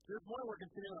morning we're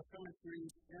continuing our sermon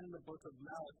series in the book of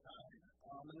Malachi.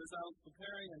 And as I was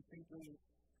preparing and thinking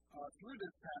through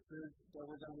this passage that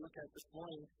we're going to look at this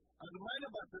morning, I was reminded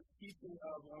about this teaching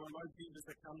of our Lord Jesus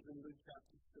that comes in Luke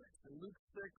chapter 6. In Luke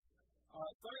 6,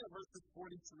 starting at verses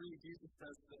 43, Jesus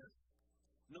says this: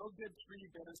 "No good tree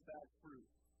bears bad fruit,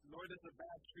 nor does a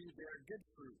bad tree bear good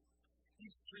fruit.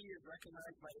 Each tree is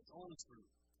recognized by its own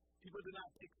fruit. People do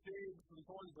not pick figs from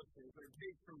thorn bushes or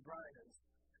grapes from briars.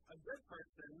 A good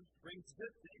person brings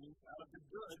good things out of the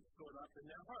good stored up in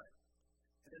their heart.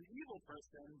 And an evil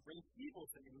person brings evil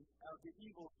things out of the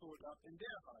evil stored up in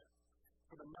their heart.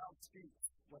 For the mouth speaks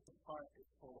what the heart is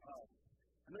full of."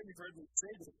 I know you've heard me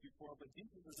say this before, but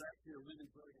Jesus is actually a really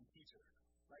brilliant teacher.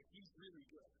 Like, he's really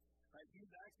good. Like,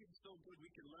 he's actually so good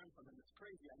we can learn from him. It's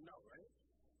crazy, I know, right?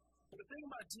 But the thing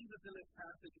about Jesus in this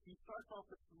passage, he starts off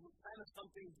with kind of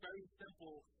something very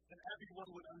simple that everyone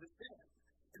would understand.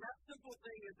 And that simple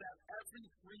thing is that every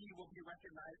tree will be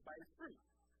recognized by its fruit.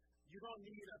 You don't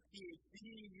need a PhD,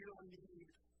 you don't need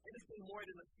anything more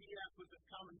than a CS with the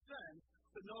common sense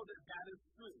to know that that is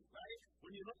true, right?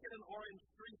 When you look at an orange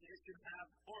tree, it should have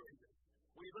oranges.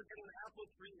 When you look at an apple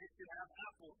tree, it should have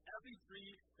apples. Every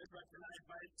tree is recognized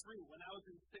by its fruit. When I was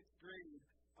in 6th grade,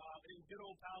 in good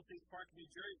old Palisades Park, New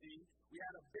Jersey, we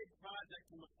had a big project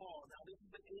in the fall. Now, this is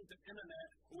the age of internet,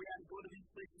 where we had to go to these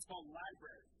places called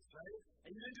libraries, right? And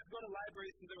you didn't just go to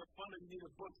libraries because they were fun and you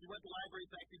needed books. You went to libraries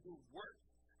to actually do work,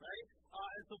 right?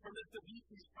 And so from this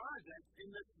Savici's project, in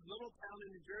this little town in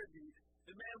New Jersey,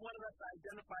 the man wanted us to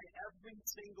identify every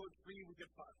single tree we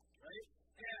could find, right?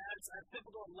 And as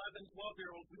typical 11,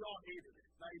 12-year-olds, we all hated it.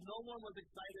 Like, no one was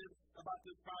excited about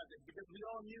this project because we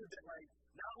all knew that, like,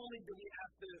 not only do we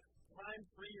have to climb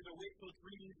trees or wait for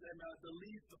trees and the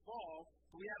leaves to fall,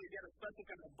 but we had to get a special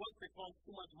kind of book that cost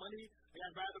too much money.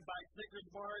 I'd rather buy Snickers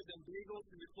bars and bagels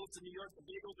because we're close to New York. The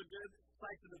bagels are good.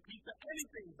 Slices of pizza,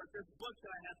 anything but this book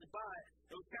that I had to buy.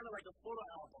 It was kind of like a photo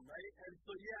album, right? And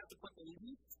so you have to put the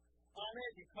leaves on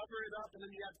it, you cover it up, and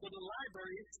then you have to go to the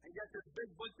library and get this big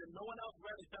book that no one else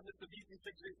read except the Savici's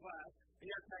 6th grade class, and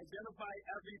you have to identify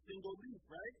every single leaf,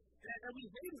 right? And we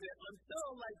hated it until,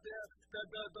 like,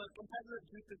 the competitive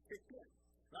juices kicked in,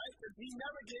 right? Because he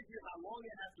never gave you how long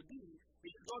it has to be. You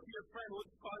just go to your friend, we'll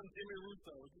just call him Jimmy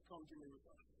Russo,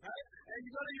 right? And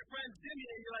you go to your friend Jimmy,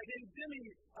 and you're like, "Hey, Jimmy,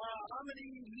 how many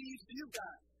leaves do you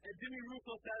got?" And Jimmy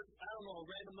Russo says, I don't know, a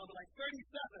random number, like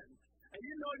 37. And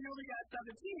you know you only got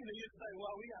 17, and you say,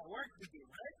 "Well, we got work to do,"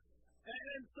 right?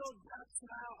 And so that's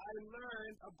how I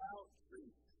learned about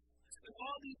trees. And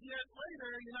all these years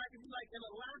later, you know, I could be like in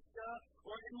Alaska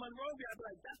or in Monrovia, I'd be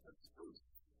like, "That's a spruce,"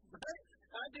 right?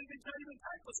 And I think they tell you the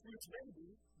type of spruce, maybe,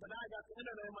 but now I got the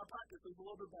internet in my pocket, so it's a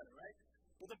little bit better, right?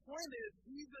 But the point is,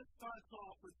 Jesus starts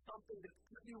off with something that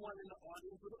everyone in the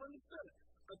audience would have understood: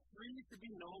 a tree to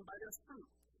be known by their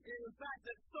fruit. In fact,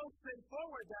 it's so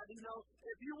straightforward that, you know,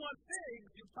 if you want figs,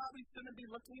 you probably shouldn't be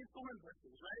looking at thorn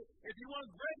bushes, right? If you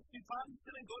want grapes, you probably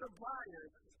shouldn't go to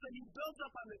briars. So he builds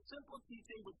up on this simple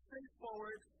teaching, which is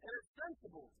straightforward and it's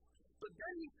sensible. But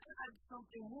then he adds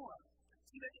something more.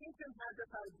 See, the ancients had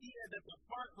this idea that the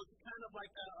heart was kind of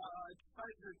like a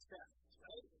treasure chest,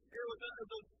 right? It was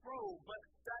a probe, but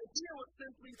the idea was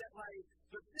simply that, like,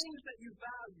 the things that you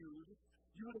valued,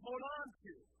 you would hold on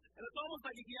to. And it's almost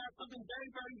like if you have something very,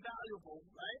 very valuable,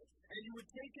 right? And you would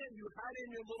take it and you would hide it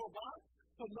in your little box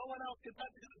so no one else can touch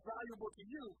it because it's valuable to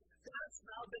you. That's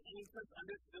how the ancients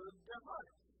understood their heart.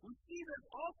 We see this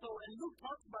also, and Luke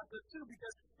talks about this too,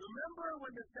 because remember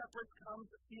when the shepherds come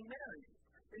to see Mary.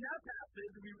 In that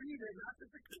passage, we read it not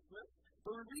just at Christmas,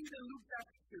 but we read in Luke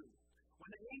chapter 2.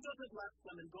 When the angels had left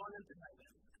them and gone into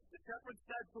heaven, the shepherds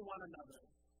said to one another,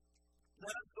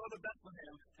 "Let us go to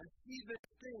Bethlehem and see this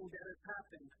thing that has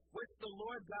happened, which the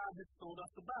Lord God has told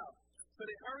us about." So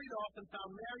they hurried off and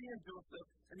found Mary and Joseph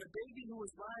and the baby who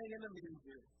was lying in a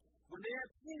manger. When they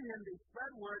had seen him, they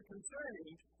spread word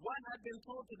concerning what had been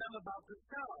told to them about this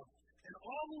child. And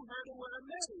all who heard it were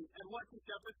amazed at what the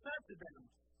shepherds said to them.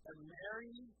 And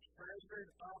Mary treasured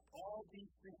up all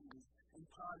these things and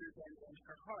pondered them in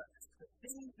her heart. The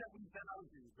things that we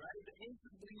value, right? The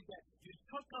ancients believe that you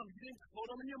took them, you didn't hold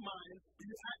them in your mind, but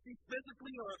you actually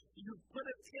physically or you put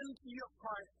it into your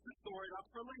heart to store it up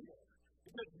for later.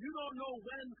 Because you don't know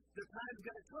when the time's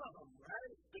going to come,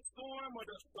 right? The storm or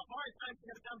the hard time's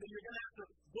going to come, but you're going to have to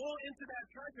go into that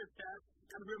treasure chest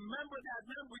and remember that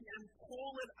memory and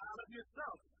pull it out of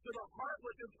yourself. So the heart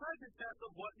was the treasure chest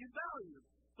of what you value.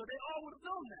 So they all would have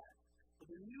known that. But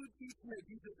the new teaching that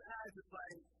Jesus adds is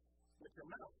like, with your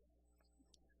mouth.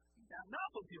 That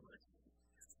mouth of yours.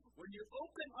 When you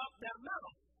open up that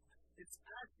mouth, it's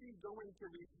actually going to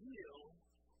reveal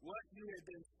what you have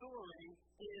been storing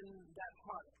in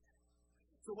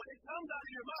So when it comes out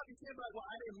of your mouth, you can't be like, well,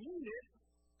 I didn't mean it.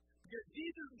 Because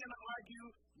Jesus is going to argue,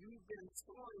 you've been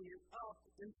storing it up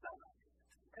inside.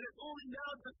 And it's only now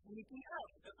just leaking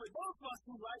out. And for those of us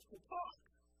who like to talk,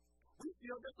 we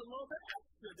feel just a little bit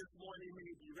extra this morning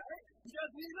maybe, right?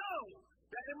 Because we know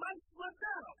that it might slip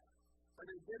out, but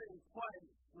it didn't quite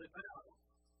slip out.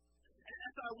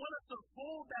 And so I want us to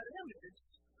hold that image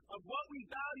of what we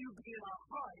value being our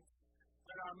hearts,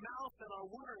 but our mouth and our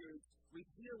words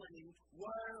revealing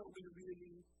where we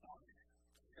really are.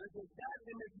 And it's with that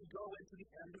image we go into the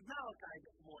end of Malachi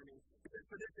this morning. Because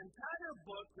for this entire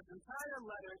book, this entire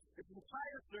letter, this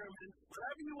entire sermon,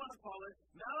 whatever you want to call it,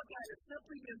 Malachi has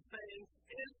simply been saying,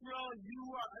 Israel, you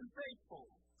are unfaithful.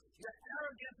 Your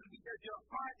arrogance is because your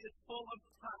heart is full of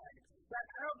pride. That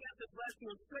arrogance has led to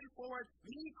a straightforward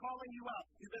me calling you out.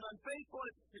 You've been unfaithful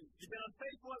as priests. You've been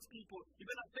unfaithful as people.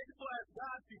 You've been unfaithful as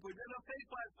God's people. You've been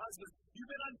unfaithful as husbands.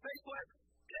 You've been unfaithful as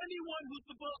anyone who's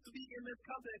supposed to be in this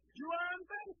covenant. You are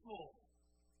unfaithful.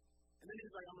 And then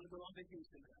he's like, I'm going to go on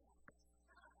vacation now.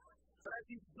 But as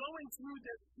he's going through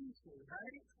this teaching,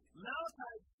 right,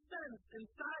 Malachi's sense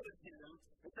inside of him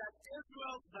is that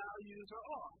Israel's values are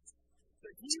off.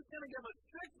 That he's going to give a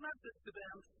strict message to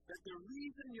them that the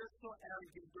reason you're so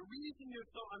arrogant, the reason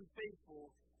you're so unfaithful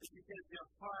is because your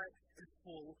heart is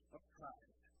full of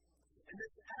pride. And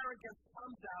this arrogance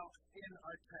comes out in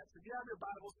our text. If you have your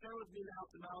Bible, turn with me now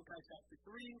to Malachi chapter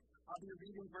 3. I'll be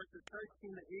reading verses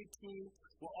 13 to 18.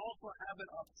 We'll also have it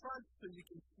up front so you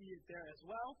can see it there as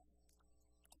well.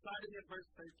 Starting at verse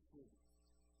 13.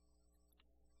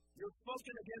 You've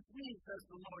spoken against me, says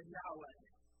the Lord Yahweh.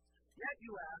 Yet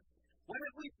you ask, what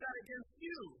have we said against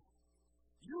you?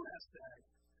 You have said,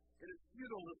 it is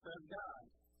futile to serve God.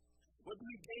 What do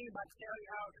we gain by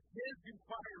carrying out his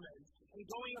requirements and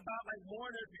going about like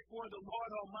mourners before the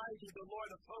Lord Almighty, the Lord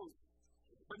of hosts?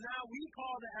 But now we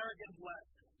call the arrogant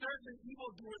blessed. Certain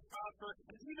evildoers prosper,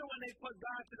 and even when they put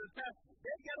God to the test,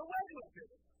 they get away with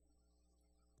it.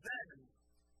 Then,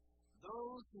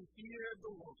 those who fear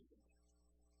the Lord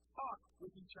talk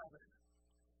with each other,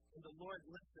 and the Lord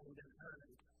listened and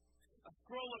heard. A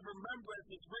scroll of remembrance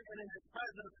is written in his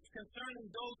presence concerning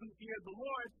those who fear the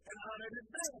Lord and honor his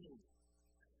name.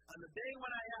 On the day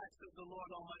when I ask of the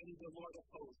Lord Almighty, the Lord of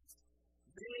hosts,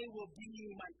 they will be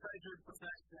my treasured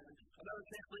possession. Another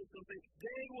translation will say,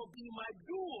 they will be my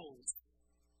jewels.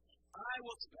 I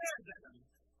will spare them,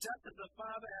 just as the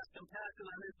Father has compassion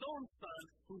on his own Son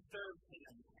who serves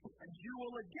him. And you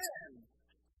will again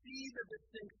see the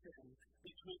distinction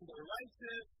between the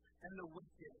righteous and the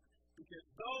wicked. Because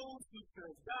those who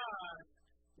serve God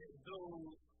and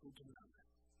those who do not.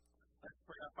 Let's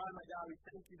pray. Our Father, my God, we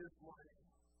thank you this morning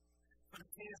for the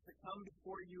chance to come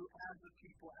before you as a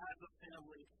people, as a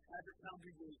family, as a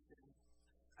congregation,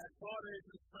 as daughters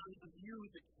and sons of you,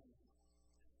 the King.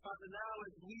 Father, now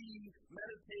as we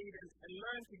meditate and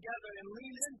learn together and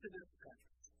lean into this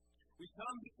text, we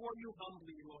come before you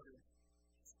humbly, Lord.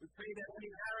 We pray that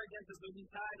any arrogance is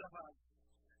inside of us,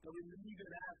 that we leave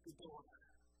it at the door.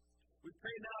 We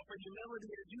pray now for humility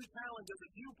as you challenge us,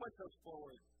 as you push us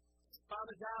forward.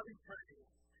 Father God, we pray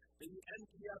that you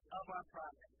empty us of our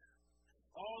pride.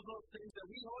 All those things that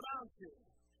we hold on to,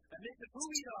 that make us who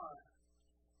we are,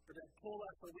 but that pull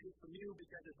us away from you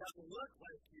because it doesn't look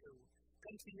like you.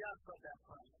 Empty us of that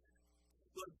pride.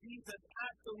 Lord Jesus,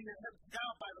 after we are helped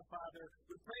out by the Father,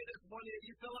 we pray this morning that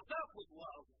you fill us up with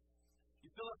love. You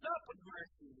fill us up with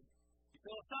mercy. You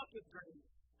fill us up with grace.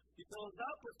 You fill us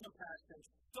up with compassion.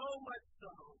 So much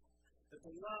so that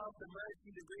the love, the mercy,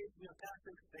 the grace, and the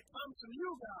compassion that comes from you,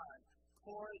 God,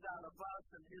 pours out of us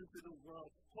and into the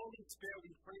world. Holy Spirit,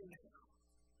 we pray now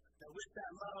that with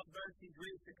that love, mercy,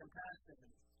 grace, and compassion,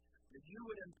 that you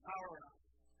would empower us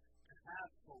to have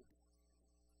hope,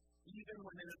 even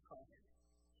when it is hard,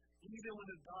 even when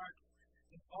the dark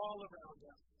is all around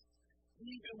us,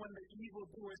 even when the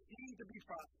evildoers seem to be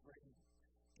prospering,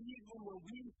 even when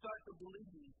we start to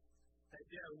believe that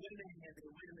they are winning and they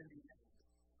win in the end.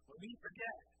 When we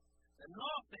forget that in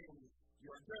all things you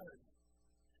are good,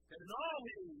 that in all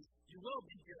ways you will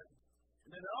be good, and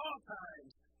that at all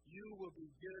times you will be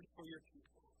good for your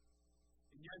people.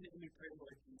 In your name we pray,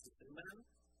 Lord Jesus. Amen.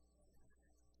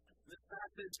 This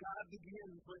passage, God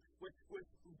begins with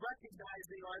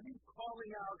recognizing or at least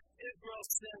calling out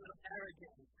Israel's sin of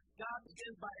arrogance. God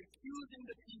begins by accusing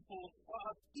the people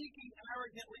of speaking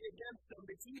arrogantly against them.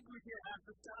 The Hebrew here has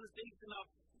this connotation of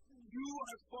you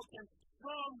have spoken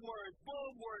strong words,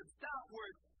 bold words, stout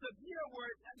words, severe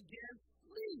words against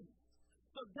me.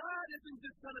 So God isn't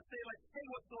just going to say like, hey,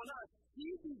 what's going on? He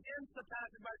begins the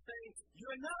passage by saying,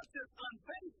 you're not just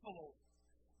unfaithful,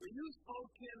 but you've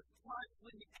spoken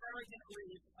harshly, arrogantly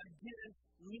against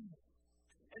me.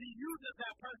 And he uses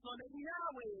that personal name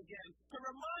Yahweh again to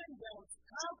remind them,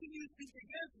 how can you speak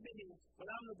against me when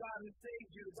I'm the God who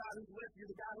saved you, the God who's with you,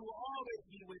 the God who will always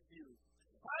be with you?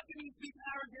 How can you speak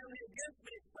arrogantly against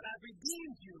me when I've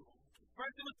redeemed you?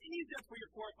 First it was Egypt for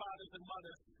your forefathers and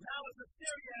mothers. Now it's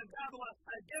Assyria and Babylon.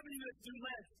 I've given you this new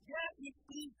land. Yet you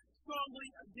speak strongly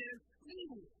against me.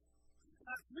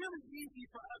 It's really easy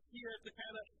for us here to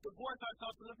kind of divorce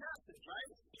ourselves from the passage,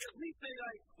 right? Because we say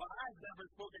like, well, I've never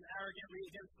spoken arrogantly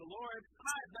against the Lord.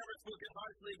 I've never spoken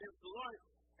harshly against the Lord.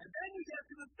 And then you get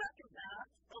to the second half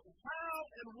of how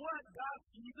and what God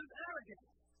sees as arrogant.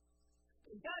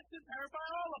 And that should terrify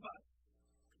all of us.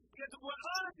 Because if we're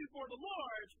honest before the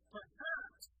Lord,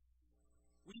 perhaps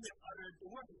we have uttered the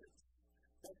words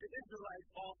that the Israelites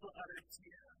also uttered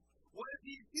here. What if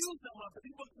he accused them of? The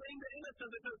people claim their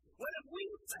innocence because what if we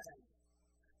say?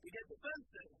 We get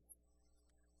defensive.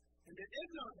 And their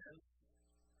ignorance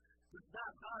does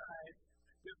not hide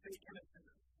their fake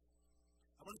innocence.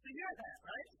 I want you to hear that,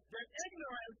 right? Their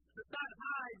ignorance does not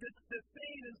hide this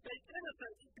disdain and fake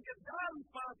innocence because God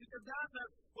responds, because God says,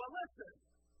 well, listen,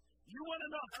 you want to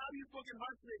know how you've spoken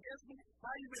harshly against me,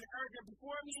 how you've been arrogant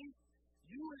before me?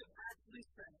 You have actually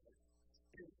said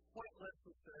it is pointless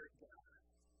to serve God.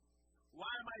 Why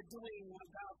am I doing what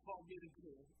God called me to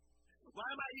do? Why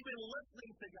am I even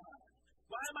listening to God?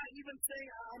 Why am I even saying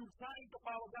I'm trying to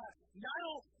follow God? None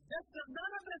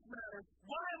of this matters.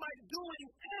 Why am I doing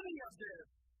any of this?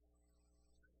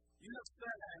 You have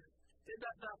said it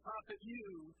does not profit you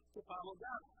to follow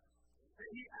God. And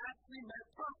he actually meant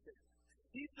profit.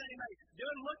 He's saying, like,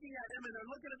 they're looking at him and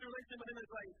they're looking at the relationship with him and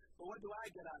it's like, but what do I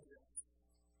get out of this?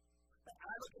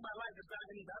 I look at my life, it's not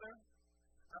any better.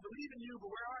 I believe in you,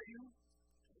 but where are you?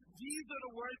 These are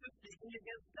the words of speaking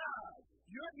against God.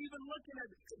 You're even looking at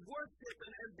worship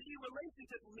and being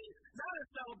relationship with me, not as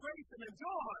celebration and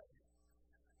joy,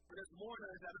 but as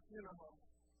mourners at a funeral.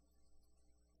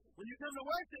 When you come to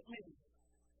worship me,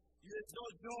 there's no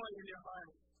joy in your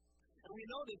heart. And we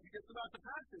know this because throughout the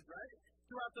passage, right?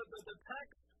 Throughout the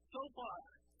text so far,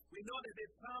 we know that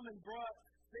they've come and brought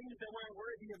things that weren't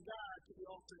worthy of God to the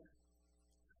altar.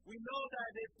 We know that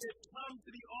they've come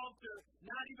to the altar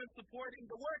not even supporting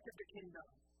the work of the kingdom.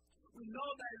 We know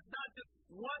that it's not just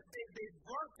what they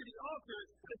brought to the altar,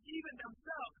 but even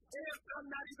themselves. They have come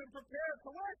not even prepared to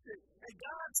worship. And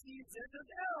God sees this as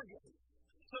arrogance.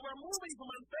 So we're moving from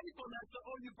unfaithfulness to,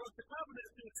 oh, you broke the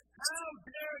covenant, to how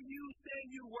dare you say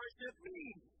you worship me?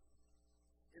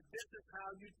 If this is how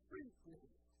you treat me.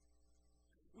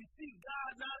 We see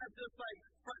God not as just like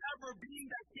forever being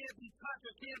that can't be touched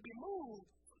or can't be moved.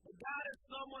 But God is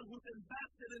someone who's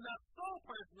invested in us so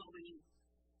personally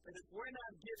that if we're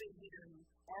not giving him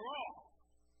our all,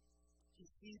 he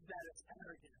sees that as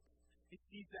arrogant. He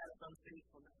sees that as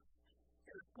unfaithfulness.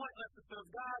 And it's pointless to serve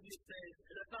God, you say,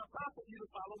 and it's not proper for you to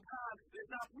follow God. It's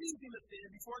not pleasing to stand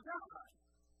before God.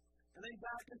 And then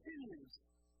God continues.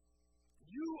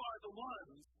 You are the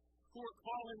ones who are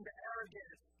calling the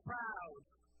arrogant proud.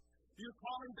 You're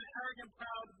calling the arrogant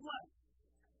proud blessed.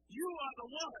 You are the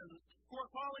ones who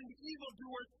are calling the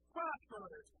evildoers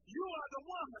prosperous. You are the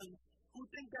ones who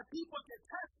think that people can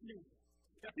test me,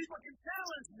 that people can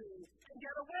challenge me and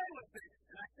get away with it.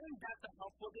 And I think that's a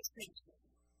helpful distinction.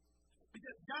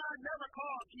 Because God never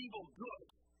calls evil good.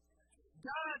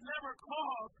 God never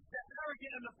calls the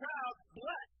arrogant and the proud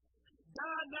blessed.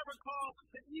 God never calls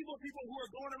the evil people who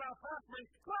are going around prospering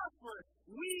prosperous.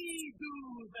 We do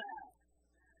that.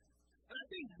 And I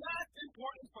think that's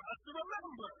important for us to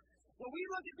remember. When we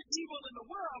look at the evil in the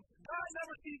world, God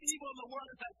never sees evil in the world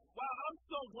and says, wow, I'm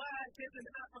so glad kids in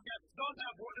Africa don't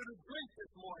have water to drink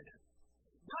this morning.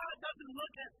 God doesn't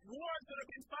look at wars that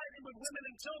have been fighting with women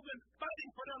and children fighting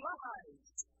for their lives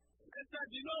and says,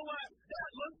 you know what, that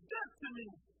looks good to me.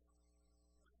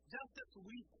 Just this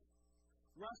week,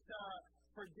 Russia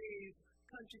forgave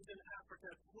countries in Africa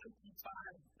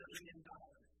 $25 billion.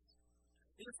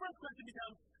 And the first question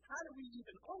becomes, how do we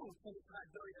even owe $25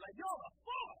 billion? Like, y'all are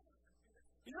full.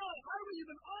 You know, how do we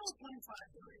even owe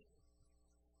 $25 billion?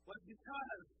 Well, it's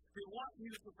because they want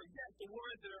you to forget the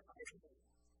wars that are fighting.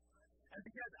 And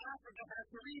because Africa has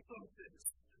the resources,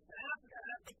 and Africa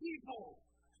has the people.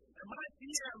 And my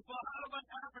fear, and for a lot of us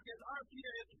Africans, our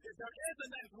fear is if there is a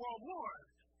next world war,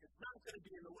 it's not going to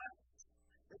be in the West.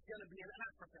 It's going to be in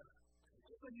Africa.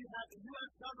 So you have the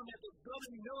U.S. government that's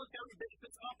building military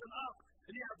bases up and up,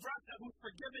 and you have Russia who's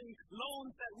forgiving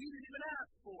loans that we didn't even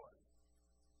ask for.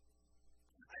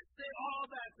 I say all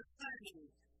that to say,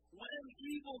 when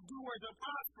evildoers are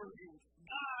prospering,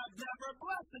 God never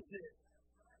blesses it.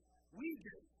 We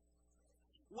do.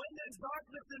 When there's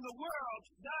darkness in the world,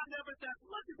 God never says,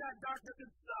 look at that darkness,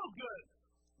 it's so good.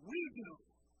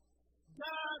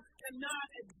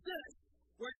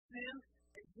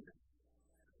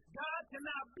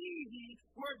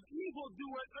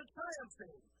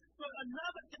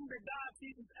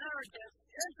 arrogance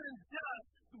isn't just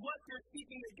what they're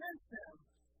speaking against him,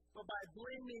 but by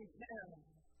blaming him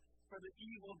for the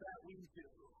evil that we do.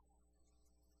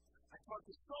 I talk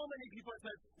to so many people that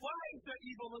say, why is there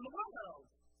evil in the world?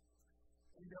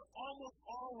 And they're almost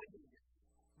always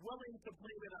willing to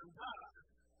blame it on God.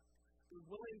 They're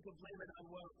willing to blame it on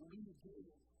what we do.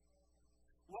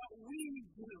 What we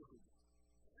do.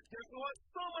 Therefore, it's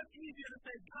so much easier to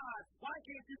say, God, why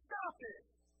can't you stop it?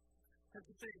 Than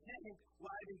to say, hey,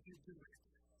 why did you do it?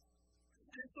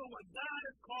 And so what God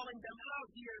is calling them out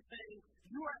here is saying,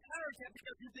 you are arrogant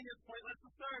because you think it's pointless to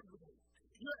serve me.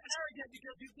 You're arrogant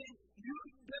because you think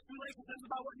this relationship is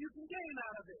about what you can gain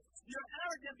out of it. You're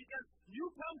arrogant because you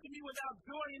come to me without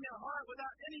joy in your heart,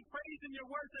 without any praise in your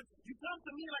worship. You come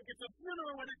to me like it's a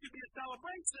funeral when it should be a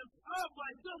celebration. Oh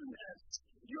my goodness.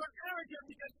 You're arrogant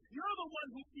because you're the one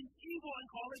who sees evil and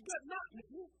call it good, not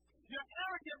me. You're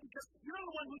arrogant because you're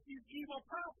the one who sees evil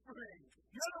prospering.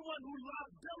 You're the one who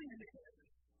loves billionaires.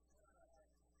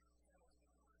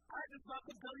 I just love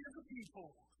the billions of people.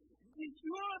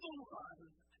 You're the one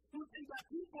who think that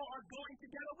people are going to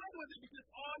get away with it because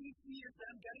all you see is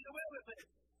them getting away with it.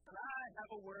 But I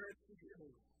have a word for you.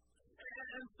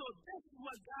 And so this is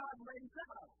what God lays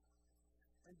out.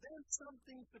 And then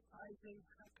something surprising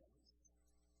happens.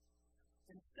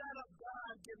 Instead of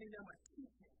God giving them a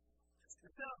teaching,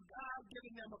 instead of God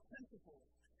giving them a principle,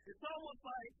 it's almost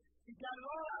like he got it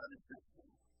all out of the system.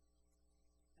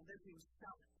 And then he was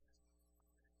shocked.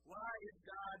 Why is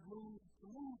God moved to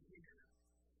move here?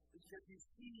 It's because he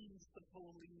sees the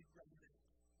holy remnant.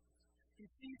 He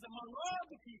sees among all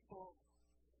the people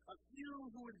a few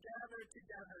who would gather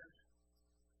together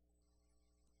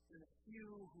and a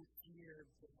few who fear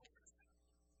the Lord.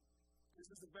 This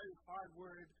is a very hard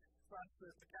word for us to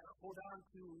kind of hold on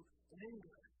to in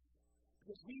English.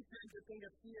 Because we tend to think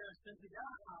of fear as simply,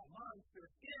 monster,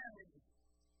 scary.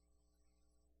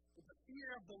 It's a fear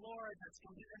of the Lord that's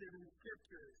commanded in the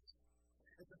Scriptures.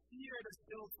 It's a fear that's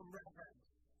built from reverence.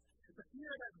 It's a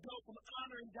fear that's built from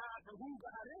honoring God for who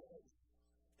God is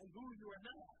and who you are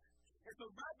not. It's a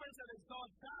reverence that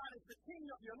exalts God as the King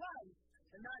of your life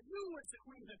and not you as the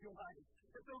Queen of your life.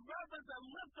 It's a reverence that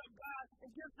lifts up God and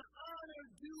gives the honor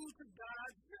due to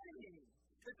God's name.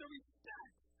 It's a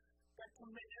respect that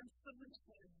commands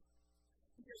submission.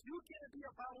 Because you can't be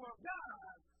a follower of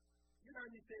God. You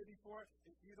heard me say before,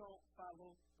 if you don't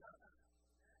follow God.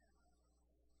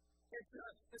 It's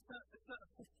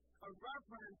a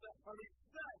reverence, a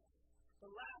respect. But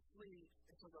lastly,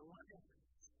 it's a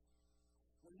reliance.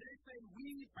 When they say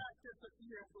we practice the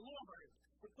fear of the Lord,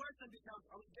 the question becomes,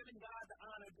 are we giving God the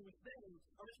honor to his name?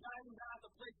 Are we giving God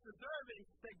the place deserving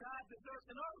that God deserves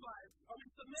in our lives? Are we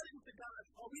submitting to God?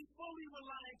 Are we fully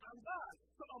relying on God?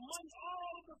 So among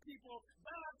all of the people,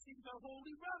 God sees a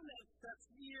holy remnant that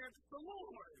fears the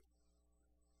Lord.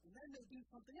 And then they do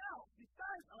something else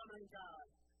besides honoring God.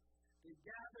 They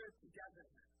gather together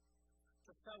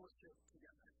to fellowship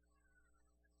together.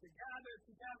 They gather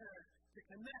together to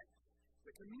connect,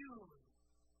 to commune.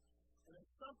 And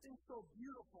there's something so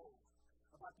beautiful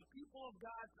about the people of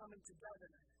God coming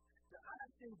together that I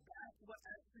think that's what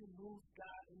actually moves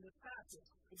God in this passage.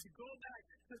 If you go back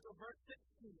to the verse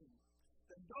 16,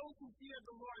 then those who fear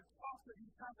the Lord talk with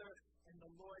each other, and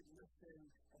the Lord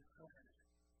listened and heard.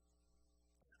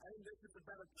 I think this is a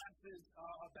better passage,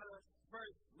 a better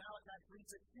verse, Malachi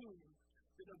 3:16,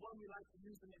 than the one we like to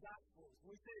use in the Gospels.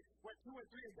 We say, where two or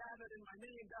three are gathered in my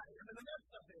name, God, I'm in the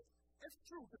midst of it. It's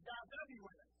true, because God's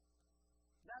everywhere.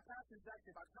 That passage is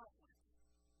actually about conflict.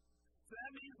 So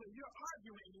that means when you're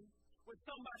arguing with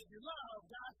somebody you love,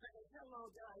 God says, hello,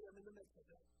 God, I'm in the midst of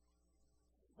it.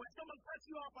 When someone cuts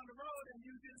you off on the road and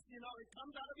you just, it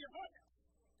comes out of your heart.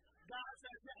 God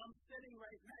says, I'm sitting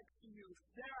right next to you.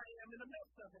 There I am in the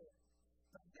midst of it.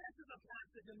 But this is a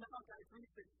passage in Malachi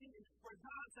 3:16 where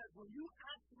God says, when you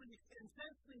actually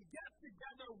intensely get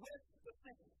together with the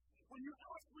saints, when you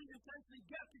actually intensely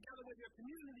get together with your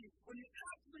community, when you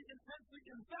actually intensely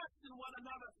invest in one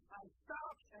another, I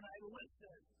stop and I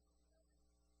listen.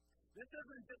 This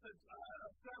isn't just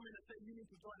a sermon to say you need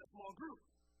to join a small group.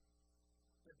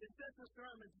 But this is a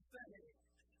sermon to say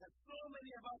that so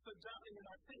many of us are drowning in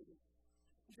our faith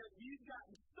because we've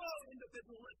gotten so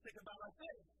individualistic about our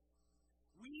faith.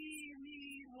 We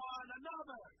need one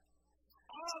another.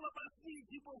 All of us need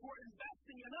people who are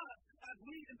investing in us as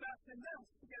we invest in them.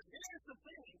 Because here's the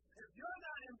thing. If you're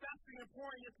not investing and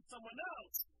pouring into someone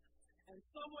else, and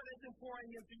someone isn't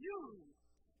pouring into you,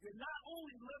 you're not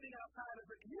only living outside of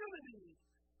the community,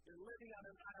 you're living on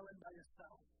an island by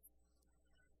yourself.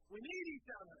 We need each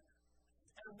other.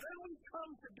 And when we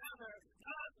come together,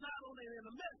 God's not only in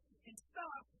the midst, He's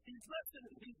up, he's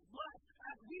listening, he's blessed,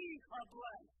 and we are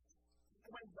blessed.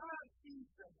 And when God sees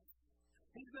them,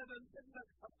 he said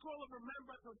a scroll of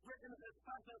remembrance was written in his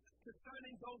presence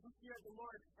concerning those who fear the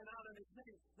Lord and honor his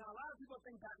name. Now, a lot of people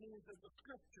think that means there's the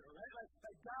scripture, right?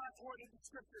 Like God ordered the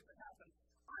scripture to happen.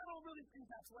 I don't really think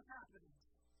that's what happened.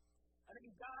 I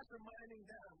think God's reminding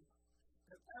them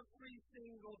that every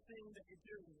single thing that you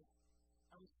do,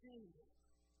 I'm seeing it.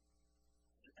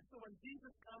 And so when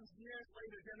Jesus comes years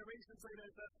later, generations later,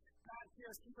 and says, God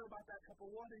cares even about that cup of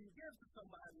water you give to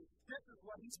somebody, this is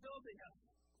what he's building up.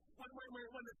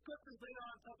 When the scriptures later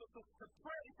on tell us to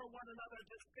pray for one another,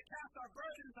 to cast our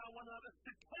burdens on one another,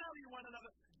 to carry one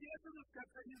another, this is the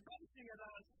scripture he's basing it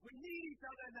on. We need each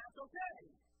other, and that's okay.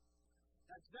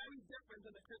 That's very different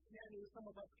than the Christianity some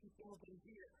of us keep moving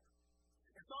here.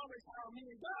 It's always how me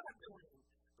and God are doing.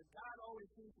 But God always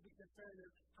seems to be concerned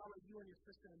with how are you and your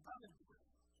sister and brother doing?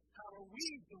 How are we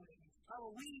doing? How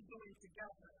are we doing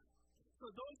together? So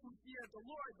those who fear the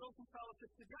Lord, those who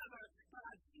fellowship together,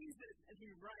 God sees it and he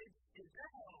writes it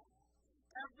down.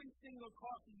 Every single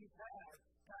coffee you've had,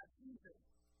 God sees it.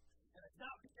 And it's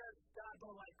not because God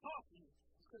don't like coffee,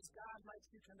 it's because God likes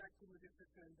you connecting with your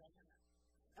sister and brother.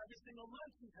 Every single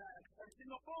lunch you've had, every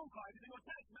single phone call, every single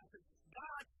text message,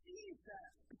 God sees that.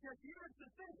 Because here's the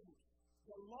thing,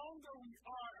 the longer we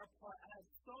are apart, I have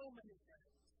so many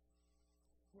friends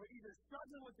who are either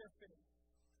struggling with their faith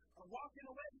or walking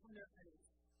away from their faith.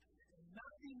 And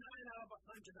 99 out of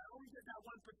 100, I only did that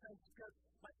 1% because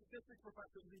my statistics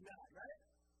professor would be mad, right?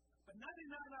 But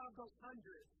 99 out of those 100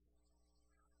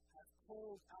 have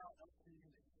pulled out of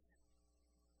community.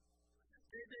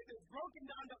 They've broken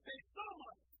down the faith so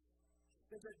much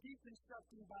that they're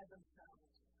deconstructing by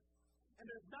themselves. And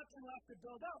there's nothing left to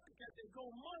build up because they go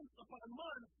months upon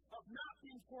months of not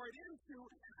being poured into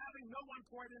and having no one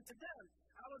poured into them.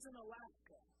 I was in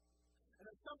Alaska, and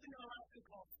there's something in Alaska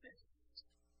called fish,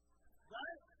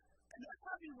 right? And they're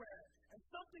everywhere. And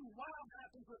something wild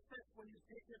happens with fish when you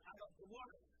take it out of the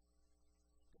water.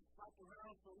 They flop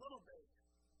around for a little bit.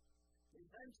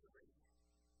 Eventually,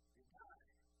 they die.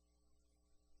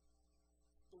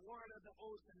 The water of the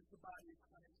ocean is the body of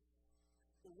Christ.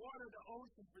 The water of the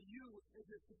ocean for you is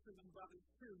your sisters and brothers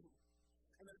too.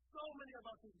 And there's so many of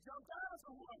us who jumped out of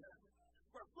the water.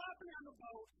 We're flopping on the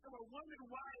boat and we're wondering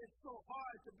why it's so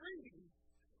hard to breathe.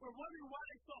 We're wondering why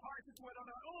it's so hard to do it on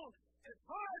our own. It's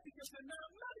hard because you're not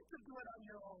meant to do it on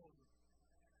your own.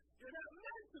 You're not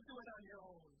meant to do it on your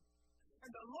own.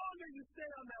 And the longer you stay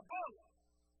on that boat,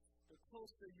 the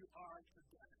closer you are to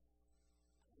death.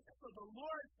 And so the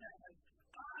Lord says,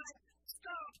 I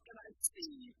stop and I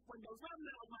see when the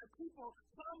remnant of my people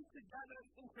come together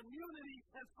in community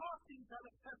and talk to each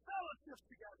other and fellowship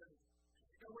together.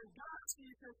 And when God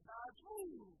sees this, God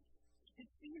moves. He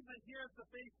sees and hears the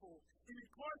faithful. He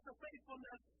records the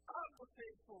faithfulness of the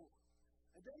faithful.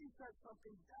 And then he says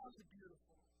something very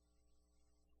beautiful.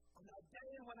 On that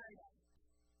day when I asked,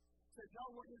 he said,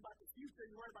 y'all worried about the future,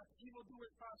 you're worried about the evil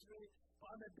doers prospering. But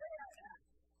on the day I asked,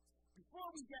 before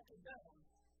we get to them,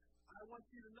 I want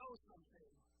you to know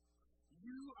something.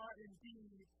 You are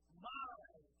indeed my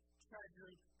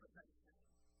treasured possession.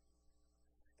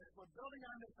 And if we're building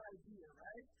on this idea,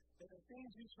 right, that the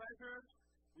things we treasure,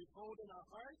 we hold in our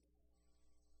hearts,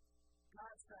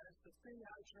 God says, the thing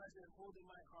I treasure and hold in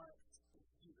my heart is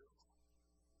you.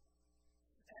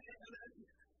 And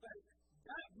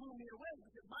that blew me away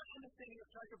because my understanding of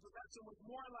treasure possession was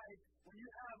more like when you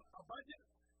have a budget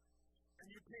and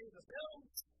you pay the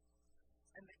bills,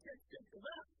 and the kids get the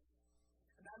rest,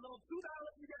 and that little $2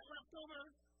 you get left over,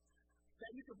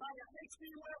 that you can buy your ice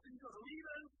cream with, and you go to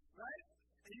Rita's, right?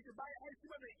 And you can buy your ice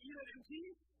cream with and eat it in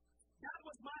peace. That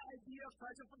was my idea of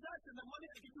treasure possession. The money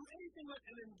I can do anything with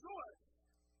and enjoy.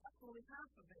 That's only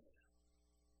half of it.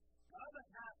 The other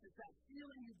half is that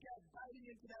feeling you get biting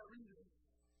into that reason.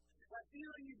 That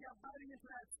feeling you get biting into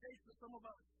that space for some of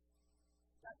us.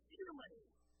 That feeling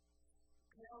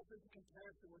pales into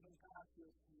comparison with when God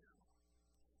feels to you.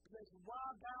 Because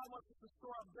while God wants us to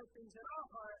store up good things in our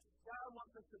heart, God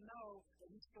wants us to know that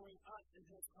he's storing us in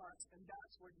his heart, and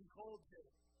that's where he holds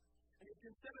it. And he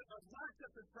considers us not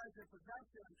just a treasure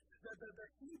possession, the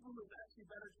Hebrew is actually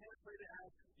better translated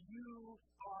as, you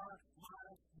are my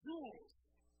jewels.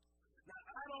 Now,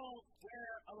 I don't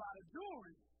wear a lot of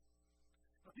jewelry,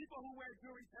 but people who wear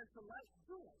jewelry tend to like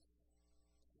jewels.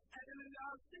 And I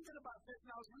was thinking about this,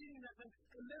 and I was reading this, and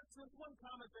this one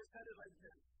commenter said it like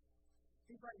this.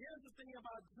 He's like, here's the thing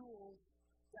about jewels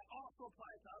that also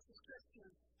applies to us as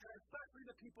Christians, and especially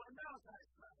the people in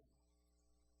Malachi's time.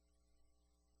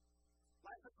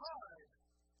 Life is hard,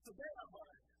 so they are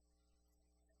hard,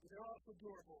 but they're also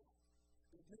durable.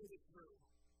 They're made it through.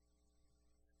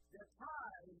 They're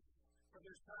prized for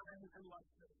their shine and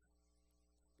luster,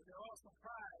 but they're also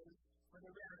prized for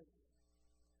their rarity.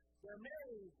 They're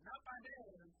made not by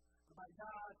man, but by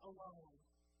God alone.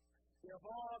 They're of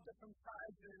all different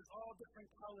sizes, all different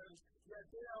colors, yet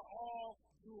they are all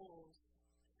jewels.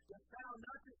 They're found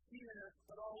not just here,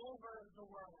 but all over the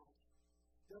world.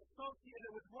 They're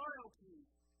associated with royalty.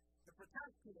 They're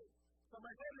protected. Some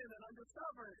are hidden and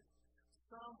undiscovered.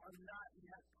 Some are not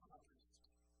yet polished.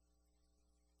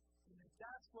 And if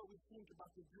that's what we think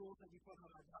about the jewels that we put on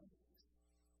our bodies,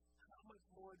 how much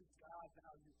more does God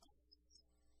value us?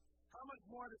 How much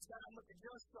more does God look at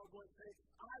your struggle and say,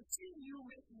 I see you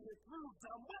making it through, so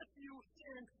I'm with you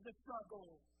in the struggle.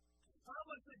 How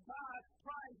much does God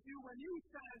prize you when you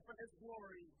stand for His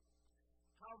glory?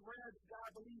 How rare does God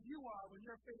believe you are when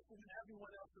you're faithful when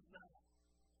everyone else is not?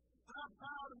 How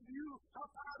proud of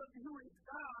you is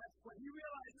God when He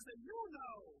realizes that you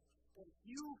know that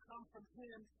you come from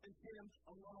Him and Him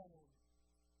alone.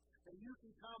 That you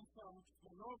can come from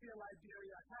Monrovia,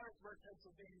 Liberia, Harrisburg,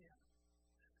 Pennsylvania.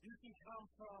 You can come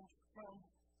from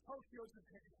Tokyo,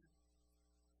 Japan.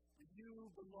 You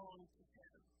belong to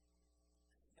Him.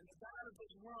 And the God of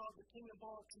this world, the King of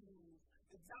all kings,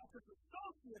 is not just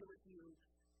associated with you.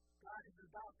 God has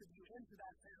adopted you into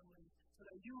that family so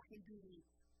that you can be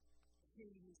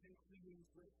kings and queens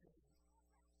with Him.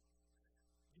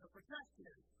 You're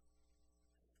protected.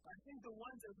 I think the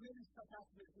ones that really stuck out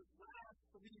to me is the last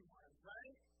three ones,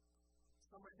 right?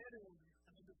 Some are hidden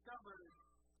and undiscovered.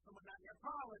 Some are not yet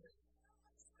polished.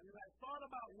 And as I thought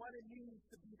about what it means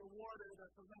to be the water that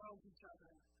surrounds each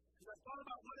other, as I thought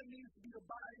about what it means to be the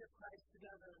body of Christ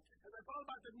together, as I thought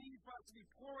about the need for us to be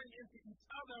pouring into each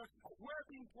other as we're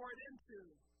being poured into,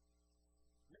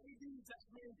 maybe, just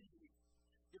maybe,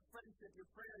 your friendship, your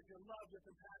prayers, your love, your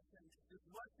compassion is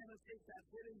what's going to take that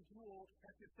hidden jewel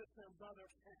at your sister and brother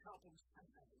and help them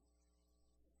shine.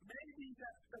 Maybe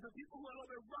that the people who are a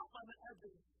little bit rough on the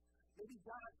edges, maybe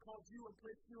God called you and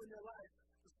placed you in your life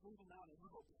to smooth them out a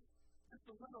little bit. Just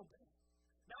a little bit.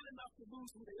 Not enough to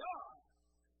lose who they are,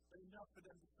 but enough for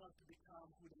them to start to become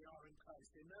who they are in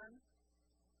Christ. Amen?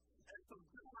 And so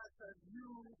God says,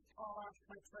 you are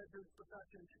my treasured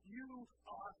possession. You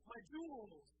are my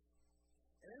jewels.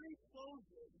 And then He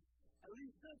closes, at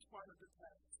least this part of the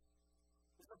text,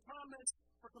 with a promise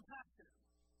for compassion.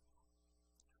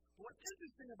 What's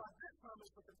interesting about this promise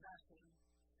for compassion is,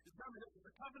 remember, this is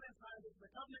a covenant time, this is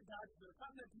a covenant God, this is a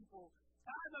covenant people.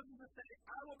 God doesn't just say,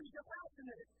 I will be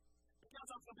compassionate because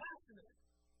I'm compassionate.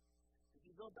 If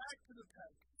you go back to the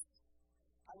text,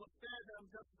 I will spare them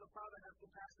just as the Father has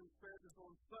compassion, spares His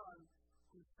own Son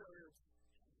who serves.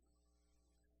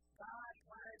 God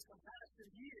finds compassion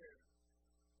here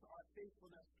to our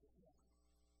faithfulness to Him.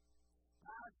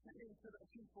 God saying to the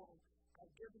people,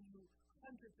 I've given you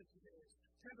hundreds of years,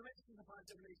 generations upon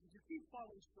generations, you keep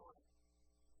falling short.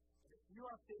 But if you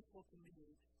are faithful to me,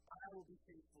 I will be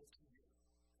faithful to you.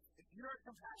 If you're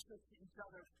compassionate to each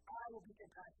other, I will be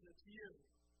compassionate to you.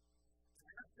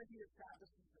 And that's the He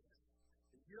establishes this.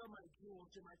 If you're my jewels,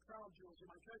 you're my crown jewels,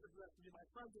 you're my treasure possession, you're my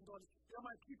friends and daughters, you're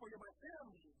my people, you're my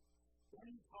family. Then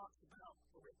He talks about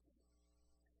the wicked.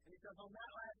 And He says, on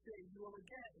that last day, you will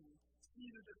again see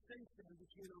the distinction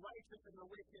between the righteous and the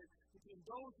wicked, between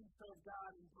those who serve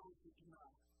God and those who do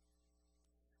not.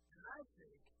 And I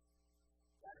think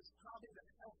that is probably the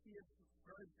healthiest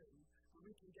version that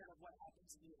we can get of what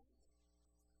happens in the end.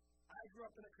 I grew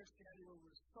up in a Christianity where we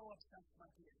were so obsessed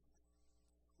about the end.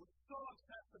 We're so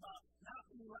obsessed about not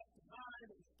being left behind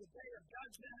and the day of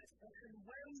judgment and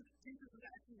when Jesus is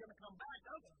actually going to come back.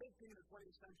 That was a big thing in the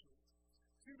 20th century.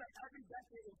 It seems like every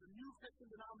decade there's a new Christian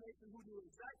denomination who knew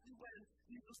exactly when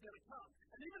Jesus was going to come.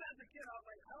 And even as a kid, I was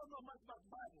like, I don't know much about the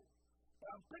Bible. But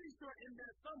I'm pretty sure in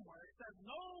there somewhere it says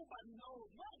nobody knows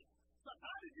when. So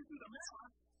how did you do the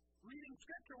math, reading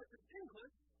scripture with the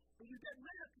English, when you did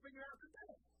math to figure out the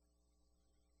day?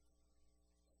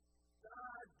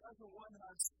 God doesn't want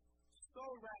us so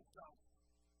wrapped up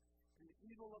in the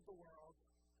evil of the world,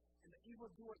 in the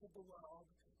evildoers of the world,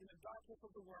 in the darkness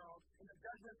of the world, in the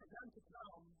judgment for them to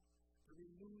come, that we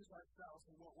lose ourselves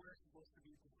in what we're supposed to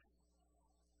be doing.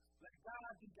 Let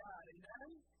God be God, amen?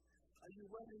 Are you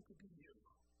willing to be you?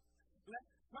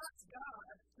 Trust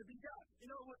God to be God. You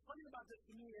know, what's funny about this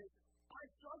to me is I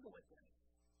struggle with this.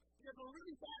 Because when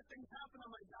really bad things happen,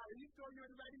 I'm like, God, are you sure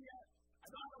you're ready yet? I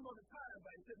don't know the time,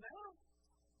 but it's in now.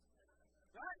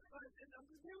 Right? But I'm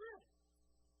just being real.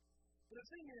 But the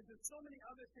thing is, there's so many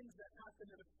other things that happen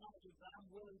in a college that I'm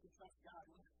willing to trust God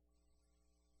with.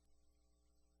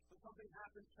 When something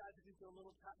happens tragically to a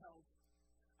little child,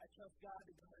 I trust God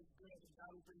that God is good and God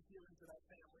will bring healing to that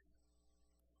family.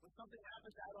 When something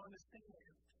happens, I don't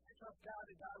understand. trust God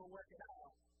that God will work it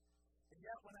out. And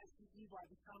yet when I see evil, I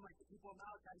become like the people of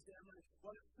Malachi say, I'm like,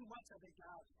 well, it's too much of it,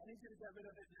 God. I need you to get rid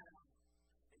of it now.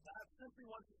 And God simply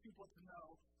wants his people to know,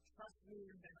 trust me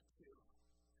in that too.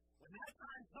 When that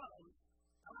time comes,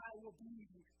 I will be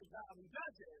the God who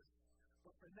judges.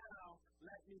 But for now,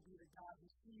 let me be the God who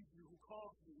sees you, who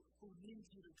calls you, who needs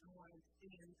you to join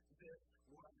in this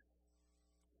work.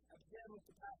 Again, with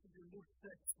the passage in Luke 6,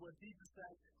 where Jesus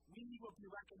says, we will be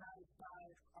recognized by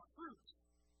our fruit.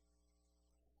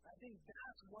 I think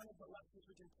that's one of the lessons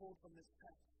we can pull from this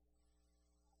text.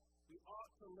 We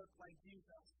ought to look like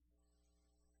Jesus.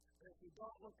 And if we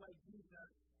don't look like Jesus,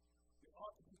 we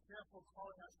ought to be careful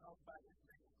calling ourselves by his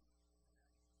name.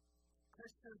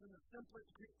 Christians in the simplest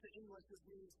Greek to English would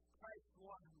be Christ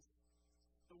ones,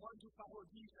 the ones who follow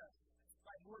Jesus.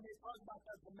 Like when they talk about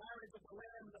the marriage of the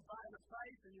Lamb and the bride of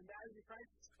Christ, and you marry the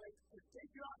Christ, like it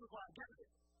takes you off of I get it.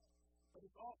 But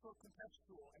it's also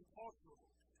contextual and cultural.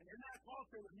 And in that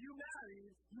culture, when you marry,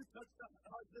 you took the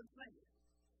husband's name.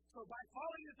 So by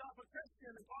calling yourself a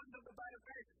Christian and calling yourself the bride of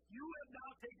Christ, you have now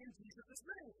taken Jesus'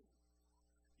 name.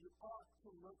 You ought to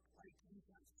look like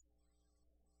Jesus.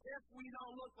 If we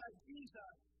don't look like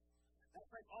Jesus,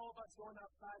 that's like all of us going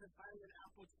outside and finding an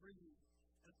apple tree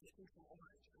and picking some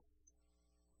oranges.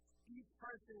 Each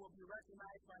person will be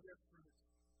recognized by their fruit.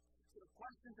 So the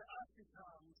question to us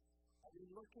becomes, are we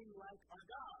looking like our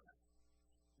God?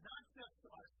 Not just to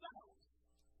ourselves.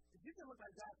 If you can look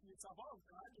like that to yourself, oh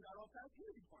God, you got all kinds of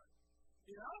beauty for it.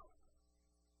 You know?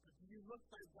 But do you look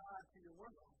like God to your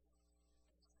world?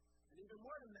 And even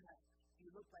more than that, do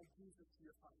you look like Jesus to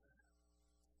your Father?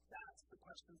 That's the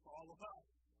question for all of us.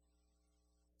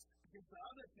 Because the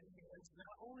other thing is,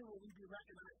 not only will we be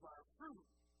recognized by our fruit,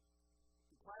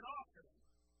 quite often,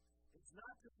 it's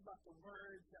not just about the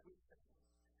words that we say.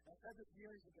 I said this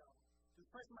years ago. The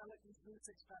first time I looked at these Luke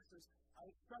 6 pastors, I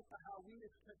was struck by how we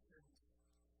as Christians,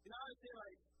 you know, I would say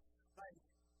like,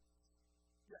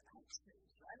 your actions,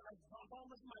 right? Like, don't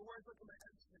listen to my words, look at my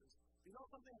actions. You know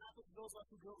something happens to those of us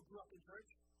who grew up in church?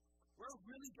 We're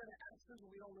really good at actions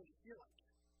when we don't really feel like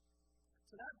it.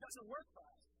 So that doesn't work for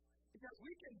us. Because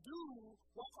we can do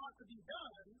what ought to be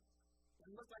done and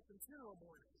look like some funeral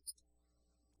mourners.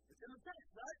 It's in the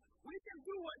text, right? We can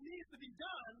do what needs to be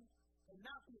done and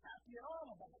not be happy at all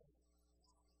about it.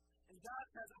 And God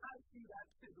says, I see that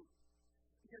too.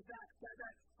 Because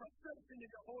that frustration that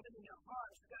you're holding in your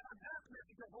heart, that unhappiness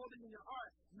that you're holding in your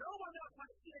heart, no one else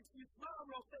might see it. You smile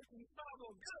real fake and you smile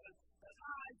real good, but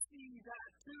I see that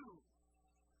too.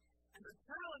 And the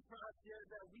challenge for us here is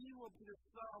that we will be the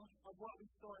sum of what we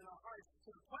store in our hearts. So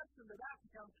the question to that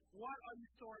becomes, what are you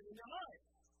storing in your heart?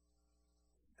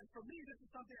 And for me, this is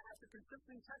something I have to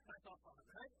consistently check myself on,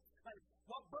 right? Like,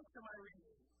 what books am I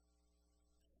reading?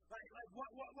 Like what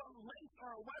links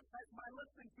or websites am I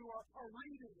listening to or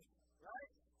reading, right?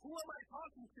 Who am I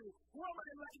talking to? Who am I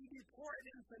letting be poured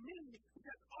into me?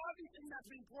 Because everything that's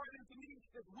being poured into me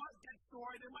is what gets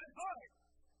stored in my heart.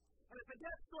 And if it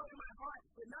gets stored in my heart,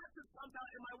 it not just comes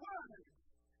out in my words.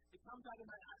 It comes out in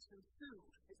my actions too.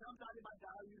 It comes out in my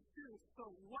values too. So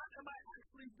what am I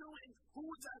actually doing?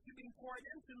 Who's actually being poured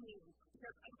into me?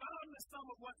 Because if I'm the sum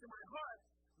of what's in my heart,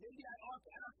 maybe I ought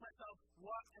to ask myself,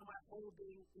 what am I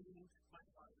holding in my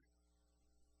heart?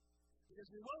 Because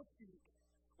we will speak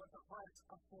what the hearts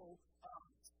are full of.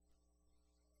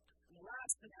 And the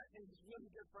last thing I think is really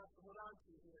good for us to hold on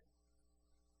to here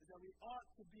is that we ought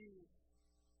to be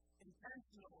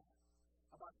intentional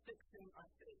about fixing our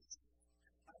face.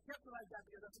 I kept it like that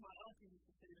because that's what my auntie used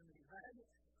to say to me, right?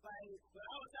 Like, when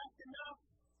I was acting up,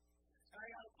 and I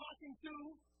got a talking to,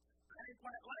 I didn't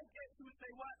quite like it, she would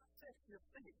say, what? Fix your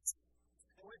face.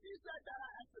 And when she said that, I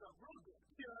acted up real good.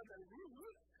 You know,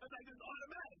 I was like, it's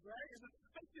automatic, right? It's just,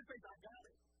 fix your face, I got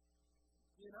it.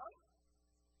 You know?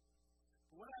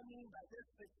 But what I mean by this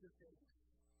fix your face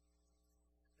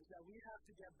is that we have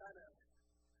to get better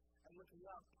at looking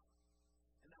up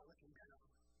and not looking down.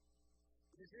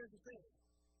 Because here's the thing.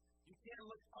 You can't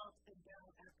look up and down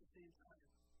at the same time.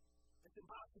 It's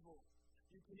impossible.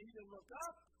 You can either look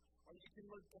up or you can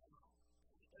look down.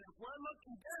 And if we're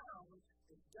looking down,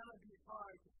 it's going to be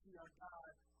hard to see our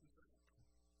God who's up.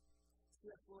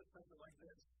 C.S. Lewis says it like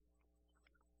this.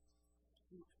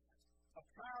 A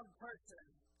proud person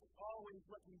is always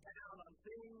looking down on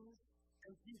things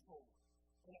and people.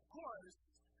 And of course,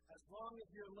 as long as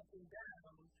you're looking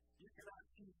down, you cannot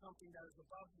see something that is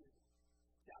above you.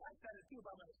 Yeah, I said it too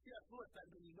about my C.S. Lewis said,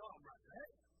 then you know I'm right,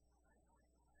 right?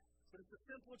 But it's a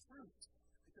simple truth.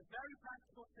 It's a very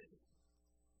practical thing.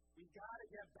 We've got to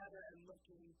get better at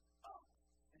looking up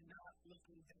and not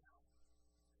looking down.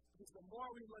 Because the more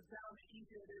we look down, the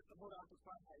easier it is to hold out the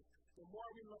prize. The more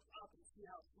we look up and see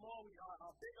how small we are,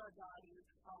 how big our God is,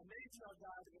 how amazing our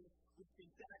God is, we can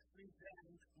actually then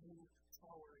move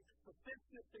forward. So fix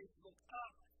your face, look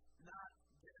up, not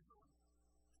down.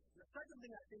 The second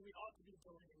thing I think we ought to be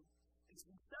doing is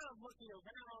instead of looking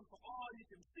around for all you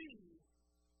can see,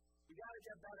 we got to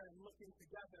get better at looking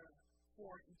together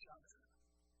for each other.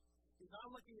 Because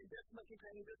I'm looking at this looking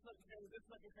cranny, this looking cranny, this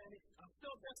looking cranny, I'm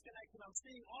still disconnected, I'm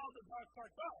seeing all the dark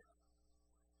parts out.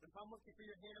 But if I'm looking for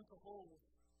your hand to hold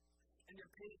and your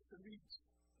pace to reach,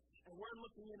 and we're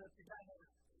looking in it together,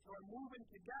 and we're moving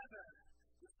together,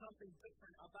 there's something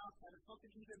different about that. There's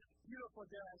something even beautiful,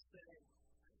 dare I say.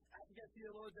 African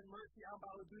theologian Mercy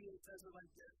Al-Baladuya says it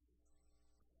like this: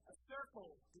 a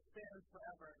circle stands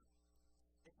forever.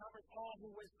 It covers all who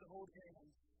wish to hold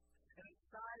hands, and its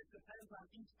size depends on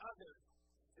each other.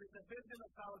 It is a vision of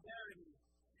solidarity.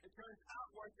 It turns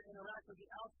outward to interact with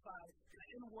the outside and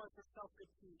inward for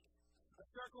self-critique. A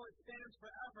circle stands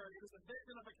forever. It is a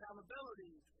vision of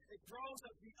accountability. It grows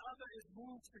as the other is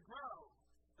moved to grow.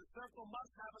 The circle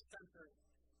must have a center,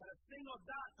 but a single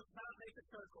dot does not make a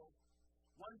circle.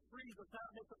 One tree does not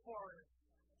make a forest.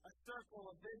 A circle,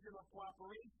 a vision of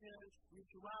cooperation,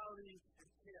 mutuality, and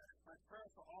care. My prayer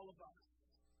for all of us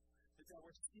is that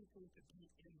we're seeking to be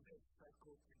in this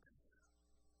circle together.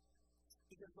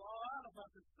 Because a lot of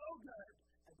us are so good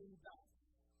at being dots.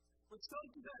 We're so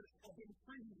good at being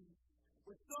trees.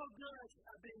 We're so good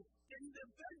at being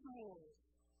individuals.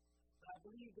 But I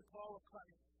believe the call of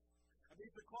Christ, I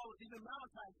believe the call of even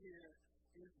Malachi here,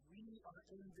 is we are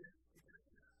in this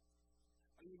together.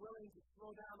 Are you willing to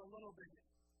slow down a little bit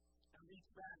and reach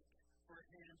back for a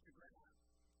hand to grab?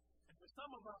 And for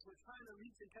some of us, we're trying to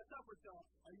reach and catch up with y'all.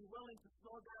 Are you willing to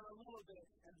slow down a little bit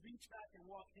and reach back and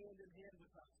walk hand in hand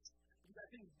with us? Because I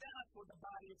think that's what the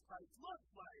body of Christ looks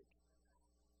like.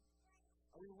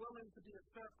 Are we willing to be a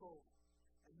circle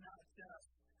and not just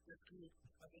this group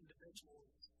of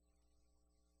individuals?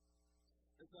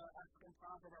 There's an African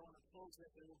proverb I want to close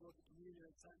with, and we'll go to communion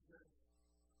and center.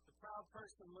 The proud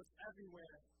person looks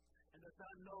everywhere and does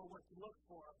not know what to look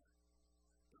for.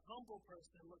 The humble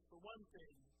person looks for one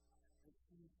thing and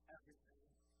sees everything.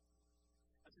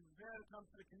 As we prepare to come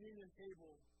to the communion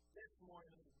table this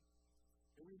morning,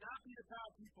 may we not be the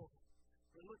proud people.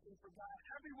 We're looking for God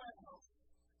everywhere else,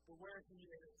 but where He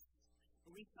is.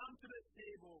 When we come to this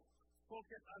table,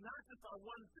 focus on not just our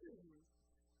one thing,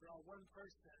 but our one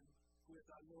person, who is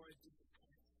our Lord Jesus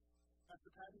Christ.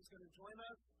 Pastor Patty's going to join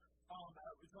us.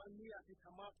 Join me as we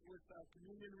come up with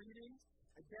communion reading.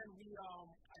 Again,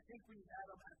 I think we had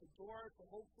them at the door, so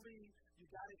hopefully you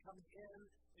got it coming in.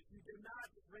 If you did not,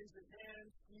 just raise your hand,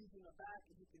 squeeze in the back,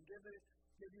 and you can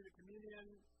give you the communion.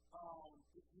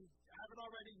 If you haven't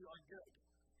already, you are good.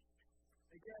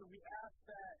 Again, we ask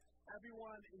that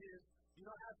everyone you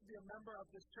don't have to be a member of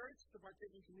this church to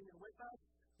partake in communion with us,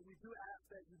 but we do ask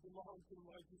that you belong to the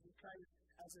Lord Jesus Christ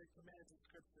as it commands in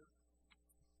Scripture.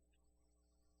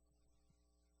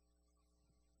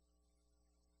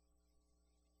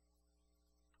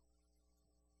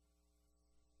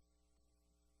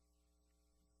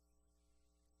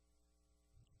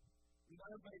 We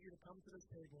now invite you to come to this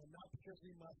table, not because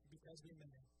we must, but because we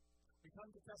may. We come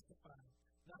to testify,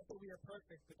 not that we are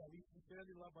perfect, but that we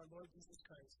sincerely love our Lord Jesus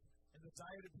Christ and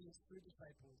desire to be His true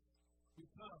disciples. We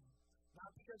come,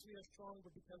 not because we are strong,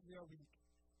 but because we are weak.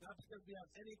 Not because we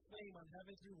have any claim on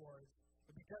heaven's rewards,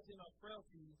 but because in our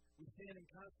frailty, we stand in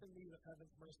constant need of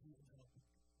heaven's mercy and help.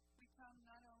 We come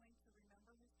not only to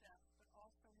remember His death, but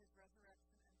also His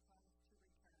resurrection and promise to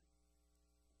return.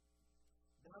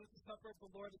 Now that the supper of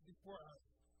the Lord is before us,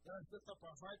 let us lift up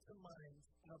our hearts and minds,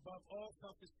 and above all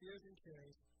selfish fears and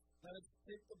cares, let us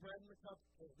take the bread and the cup.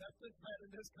 Let this bread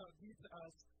and this cup be to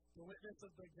us the witness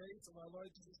of the grace of our Lord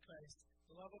Jesus Christ,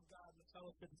 the love of God, and the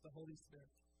fellowship of the Holy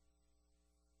Spirit.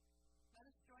 Let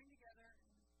us join together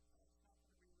in...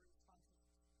 it's not going to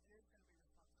be responsive. It is going to be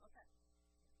responsive. Okay.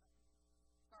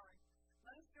 Sorry.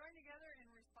 Let us join together in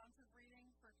responsive reading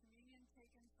for communion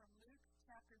taken from Luke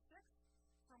chapter 6,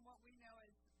 from what we know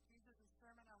as Jesus'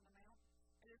 Sermon on the Mount.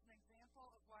 It is an example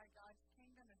of why God's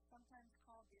kingdom is sometimes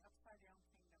called the upside-down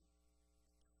kingdom.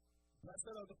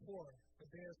 Blessed are the poor, for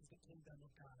theirs is the kingdom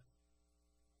of God.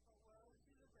 But woe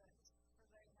to the rich, for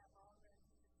they have already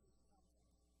received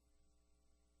something.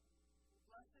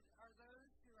 Blessed are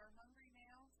those who are hungry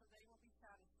now, for they will be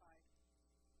satisfied.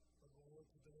 But woe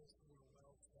to those who are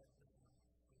well fed now,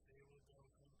 for they will go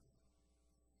hungry.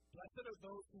 Blessed are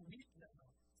those who weep now,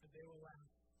 for they will laugh.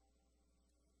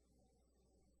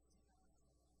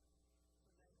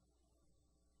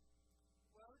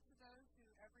 Woe to those who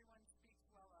everyone speaks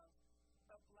well of,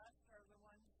 but blessed are the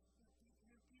ones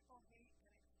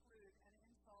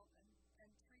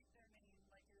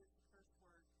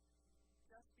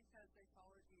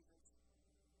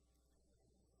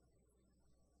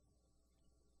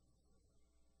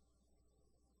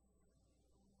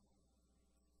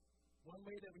One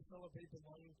way that we celebrate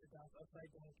belonging to God's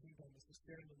upside-down kingdom is to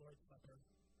share in the Lord's Supper.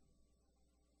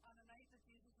 On the night that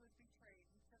Jesus was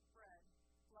betrayed, he took bread,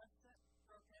 blessed it,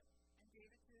 broke it, and gave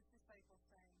it to his disciples,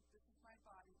 saying, "This is my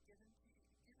body given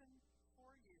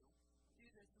for you.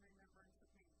 Do this in remembrance of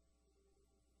me."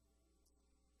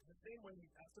 In the same way,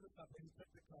 after the supper, he took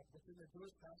the cup, which in the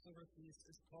Jewish Passover feast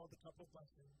is called the cup of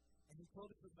blessing, and he told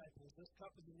his disciples, "This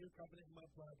cup is the new covenant in my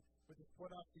blood, which is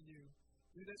poured out for you.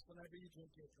 Do this whenever you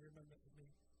drink it in remembrance of me."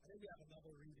 I think we have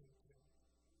another reading too.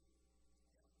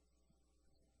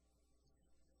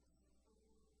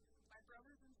 My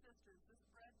brothers and sisters, this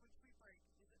bread which we break,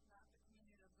 is it not the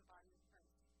communion of the body of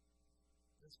Christ?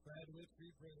 This bread which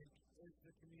we break is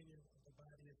the communion of the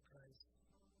body of Christ.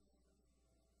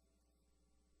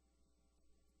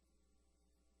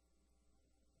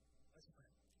 Let's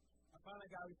pray. Our Father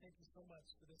God, we thank you so much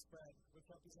for this bread, which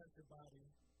represents your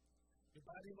body. Your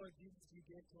body, Lord Jesus, you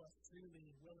gave to us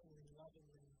freely, willingly,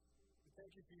 lovingly. We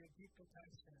thank you for your deep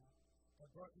compassion that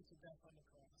brought you to death on the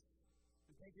cross.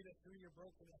 We thank you that through your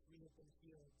brokenness we have been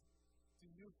healed.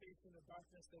 Through you facing the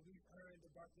darkness that we've earned,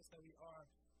 the darkness that we are,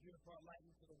 you have brought light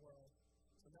into the world.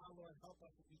 So now, Lord, help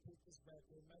us as we take this bread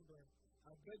to remember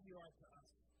how good you are to us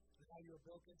and how you are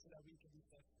broken so that we can be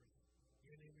set free.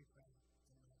 In your name we pray.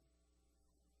 Amen.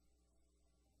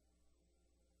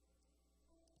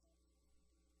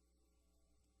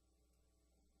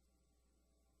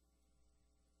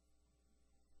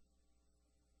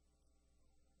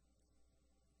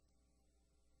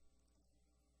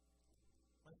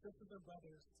 My sisters and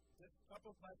brothers, this cup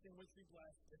of blessing which we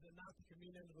bless, is it not the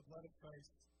communion of the blood of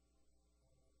Christ?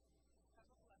 Cup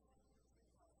of blessing which we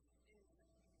bless is the communion of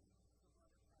the blood of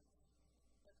Christ.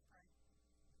 Let's pray.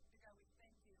 Dear God, we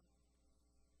thank you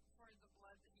for the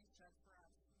blood that you shed for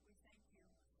us. We thank you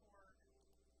for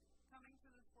coming to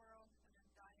this world and then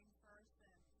dying for our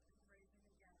sins and raising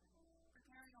again,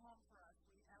 preparing a home for us.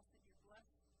 We ask that you bless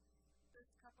this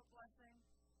cup of blessing,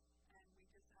 and we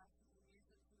just ask that you use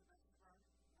it to the best of our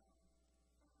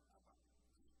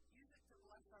use it to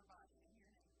bless our body in your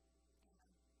name.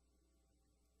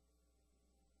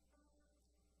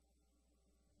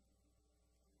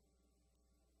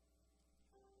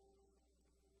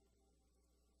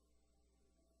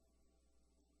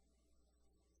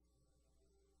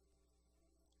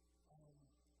 Amen.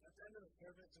 At the end of the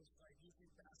service, there's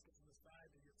usually baskets on the side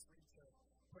that you're free to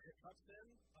put your cups in.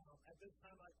 At this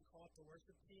time, I like to call up the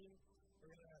worship team.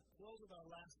 We're going to close with our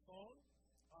last song.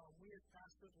 We as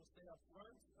pastors will stay up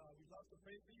front. We'd love to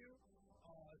pray for you.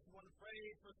 If you want to pray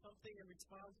for something in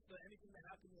response to anything that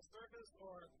happened in the service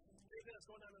or anything that's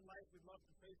going on in life, we'd love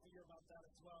to pray for you about that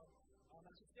as well.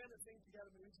 As we stand and sing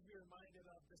together, we need to be reminded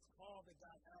of this call that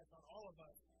God has on all of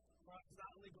us for us to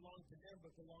not only belong to Him,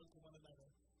 but belong to one another.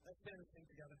 Let's stand and sing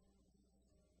together.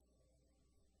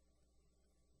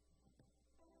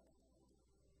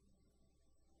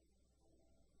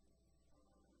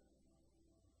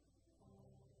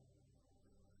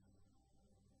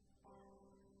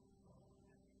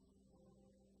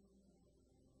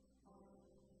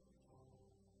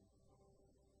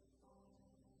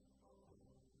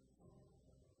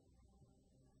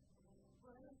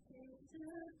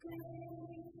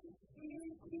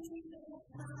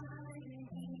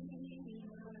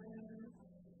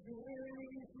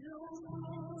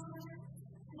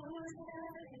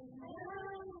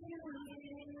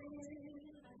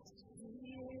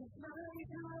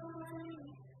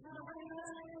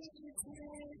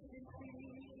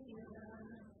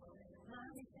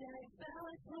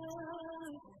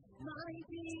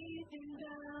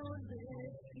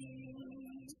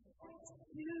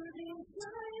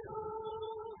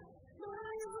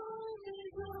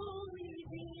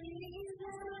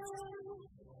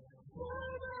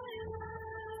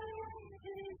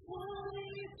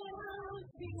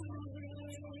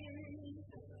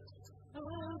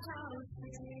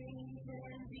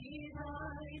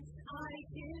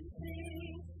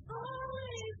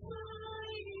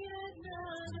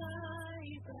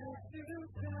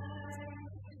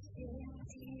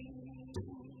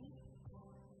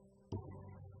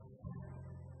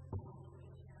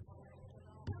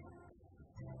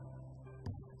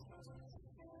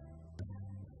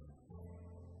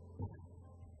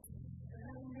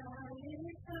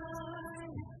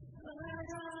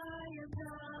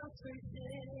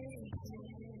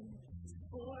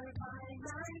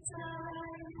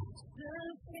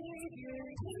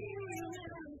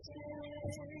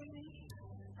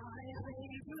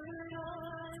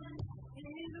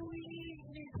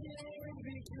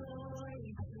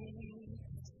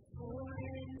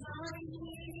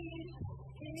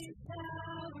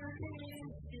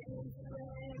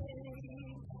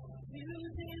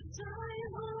 Time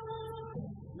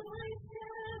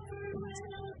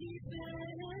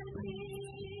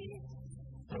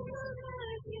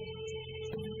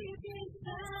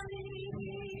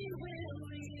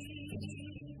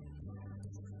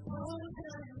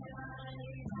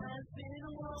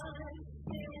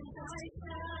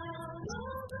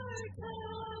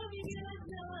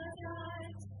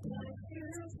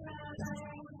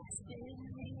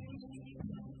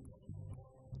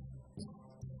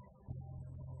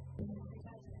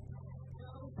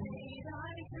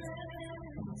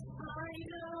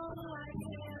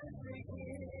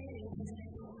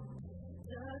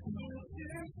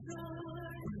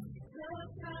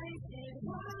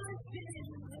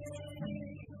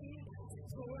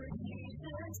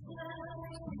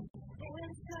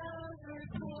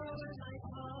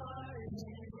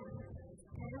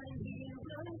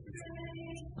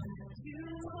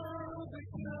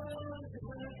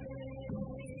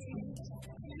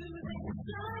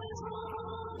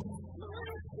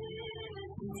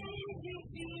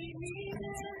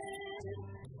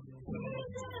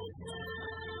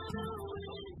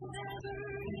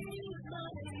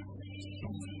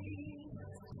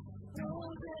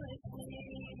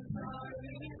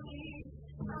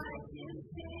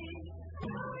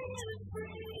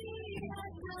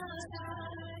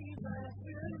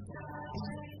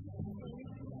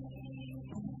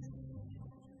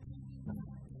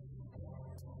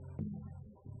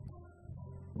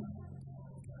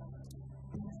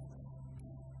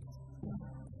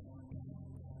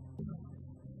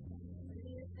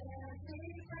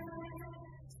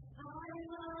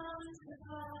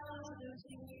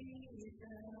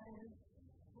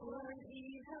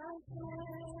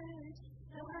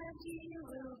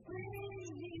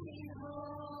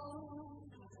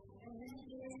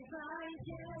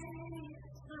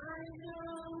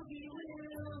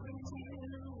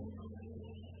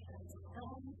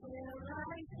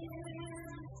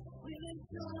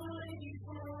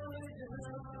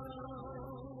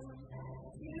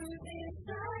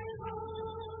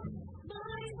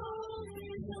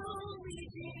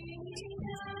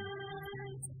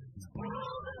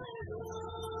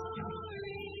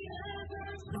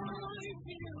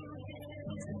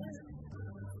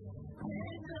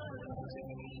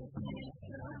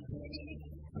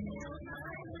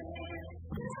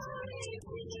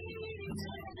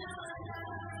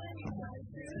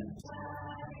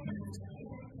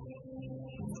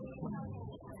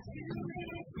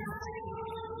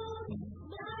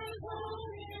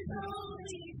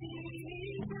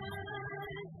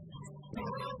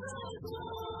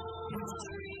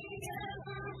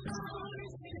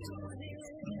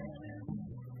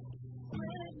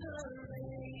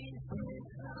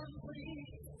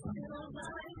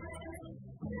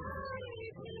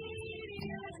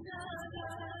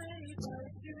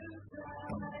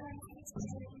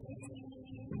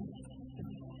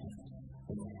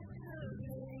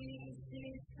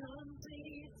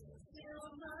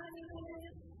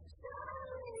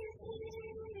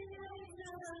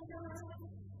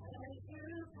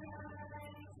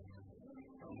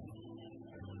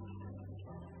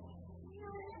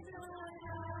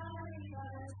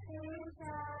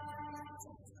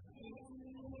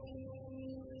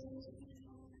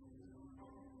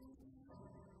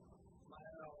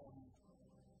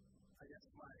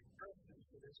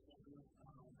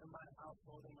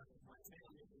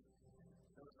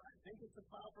I think it's a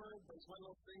proverb, but it's one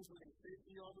of those things where they say to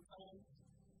you all the time.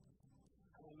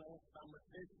 I don't know if I'm a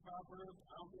big proverb.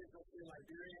 I don't think it's in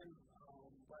Liberian,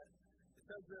 but it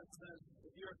says that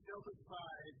if you're filled with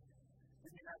pride, then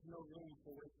you have no room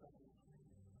for wisdom.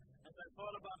 As I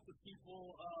thought about the people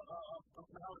of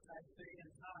Malachi's day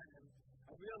and time,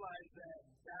 I realized that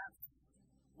that's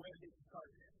where they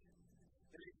started.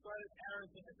 And they started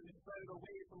arrogant, and they started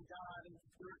away from God, and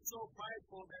they were so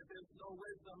prideful that there's no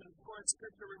wisdom. And of course,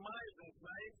 Scripture reminds us,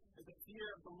 right, that the fear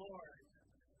of the Lord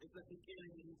is the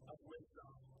beginning of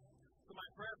wisdom. So my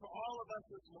prayer for all of us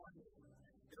this morning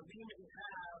is that we may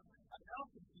have a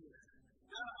healthy fear.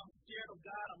 Not I'm scared of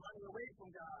God, I'm running away from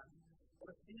God, but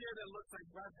a fear that looks like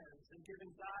reverence and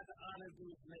giving God the honor due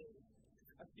his name.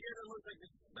 A fear that looks like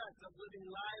respect of living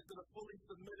lives that are fully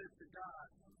submitted to God.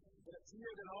 But a fear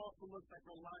that also looks like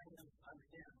reliance on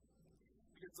him.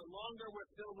 Because the longer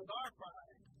we're filled with our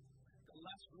pride, the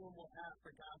less room we'll have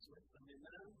for God's wisdom.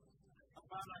 Amen?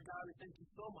 Father, our God, we thank you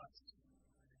so much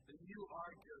that you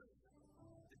are good,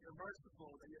 that you're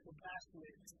merciful, that you're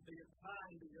compassionate, that you're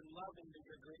kind, that you're loving, that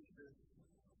you're gracious.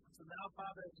 So now,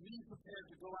 Father, as we prepare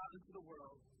to go out into the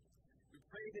world, we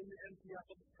pray that you empty us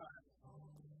of pride.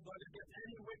 Lord, if there's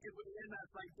any wicked within us,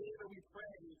 like David, we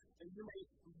pray that you may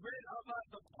rid of us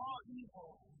of all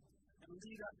evil and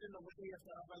lead us in the way of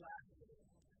the everlasting.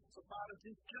 So, Father,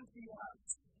 just empty us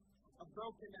of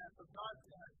brokenness, of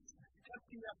darkness,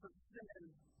 empty us of sin,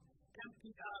 empty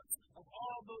us of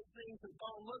all those things that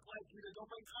don't look like you, that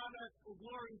don't bring honor and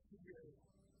glory to you.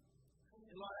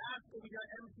 And Lord, after we are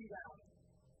emptied out,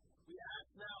 we ask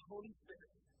now, Holy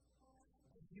Spirit,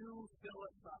 you fill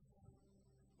us up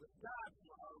with God's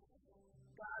love,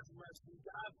 God's mercy,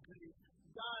 God's grace,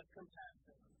 God's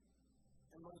compassion.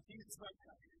 And Lord Jesus, I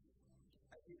pray,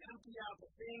 as we empty out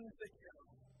the things that kill,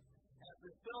 as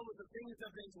we fill with the things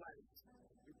of this life,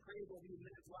 we pray that we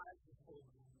live lives of hope,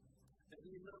 that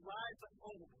we live lives of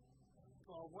hope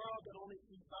for a world that only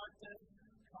sees darkness.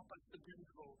 Help us to bring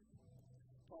hope.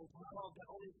 For a world that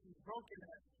only sees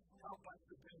brokenness, help us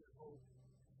to bring hope.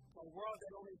 For a world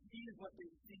that only sees what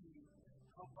they see,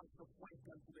 help us to point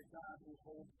them to the God who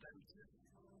holds them safe.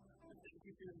 We thank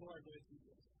you for your Lord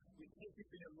Jesus. We thank you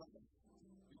for your love.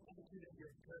 We thank you that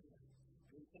you're good.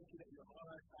 And we thank you that you're on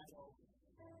our side always.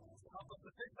 So help us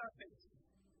to fix our face,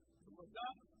 to look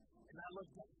up and not look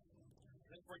down.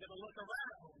 And if we're going to look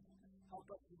around, help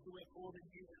us to do it for the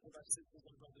years of our sisters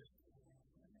and brothers.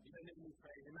 In the name we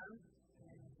pray. Amen?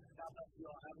 God bless you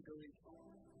all. Have a good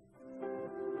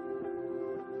week.